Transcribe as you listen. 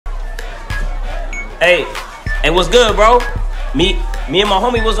Hey, what's good, bro? Me and my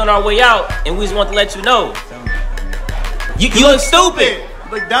homie was on our way out, and we just want to let you know. You look stupid.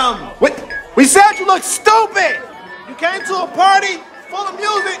 You look dumb. What? We said you look stupid. You came to a party full of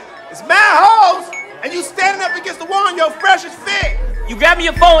music. It's mad hoes, and you standing up against the wall in your freshest fit. You grabbing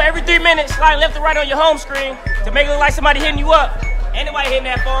your phone every 3 minutes, sliding left and right on your home screen to make it look like somebody hitting you up. Ain't nobody hitting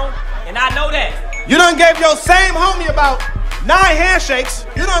that phone, and I know that. You done gave your same homie about 9 handshakes.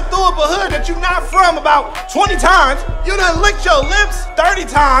 You done threw up a hood that you not from about 20 times. You done licked your lips 30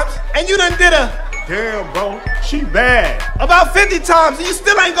 times, and you done did a damn, bro, she bad about 50 times, and you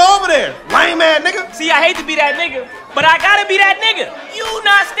still ain't go over there. Lame ass nigga. See, I hate to be that nigga, but I gotta be that nigga. You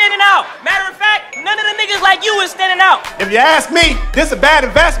not standing out. Matter of fact, none of the niggas like you is standing out. If you ask me, this a bad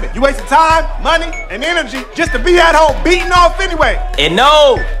investment. You wasting time, money, and energy just to be at home beating off anyway. And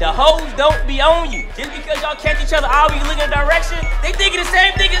no, the hoes don't be on you. Just because y'all catch each other all week looking in a direction, they thinking the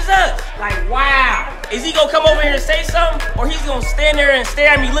same thing as us. Like, wow. Is he gonna come over here and say something? Or he's gonna stand there and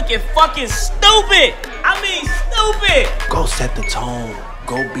stare at me looking fucking stupid? I mean, stupid. Go set the tone.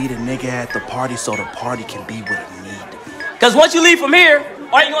 Go be the nigga at the party so the party can be what it need to be. Cause once you leave from here,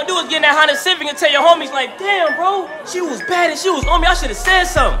 all you gonna do is get in that Honda Civic and tell your homies like, damn, bro, she was bad and she was on me. I should have said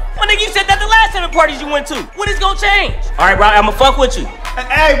something. Well, nigga, you said that the last 7 parties you went to. What is gonna change? All right, bro, I'ma fuck with you.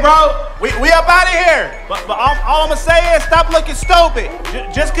 Hey, bro, we up out of here. But all I'ma say is stop looking stupid.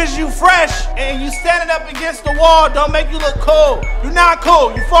 Just cause you fresh and you standing up against the wall don't make you look cool. You're not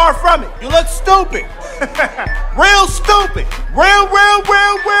cool. You far from it. You look stupid. Real stupid.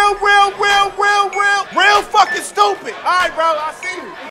 Real fucking stupid. All right, bro, I see you.